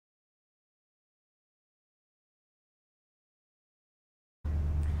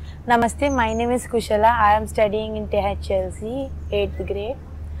Namaste, my name is Kushala. I am studying in THLC, 8th grade.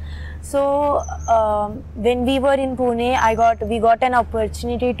 So, when we were in Pune, we got an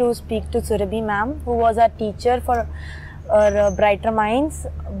opportunity to speak to Surabhi ma'am, who was our teacher for Brighter Minds.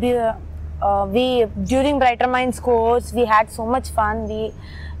 During Brighter Minds course, we had so much fun.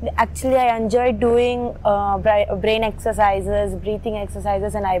 I enjoyed doing brain exercises, breathing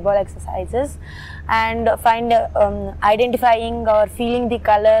exercises, and eyeball exercises, and identifying or feeling the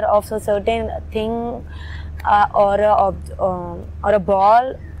color of a certain thing or a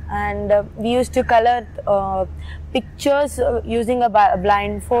ball. And we used to color pictures using a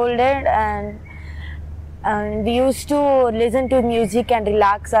blindfolded, and we used to listen to music and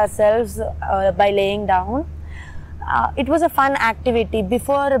relax ourselves by laying down. It was a fun activity.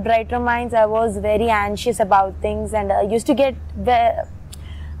 Before Brighter Minds, I was very anxious about things, and I used to get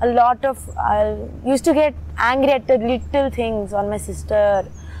angry at the little things on my sister.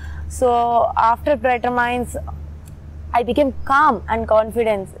 So after Brighter Minds, I became calm and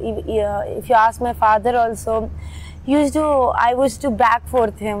confident. If you ask my father also, I used to back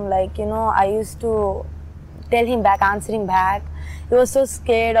forth him, I used to tell him back, answer him back. He was so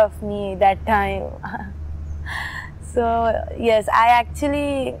scared of me that time. So yes, I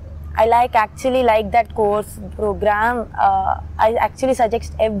actually like that course program. I actually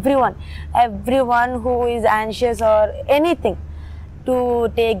suggest everyone who is anxious or anything to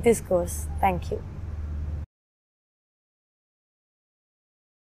take this course. Thank you.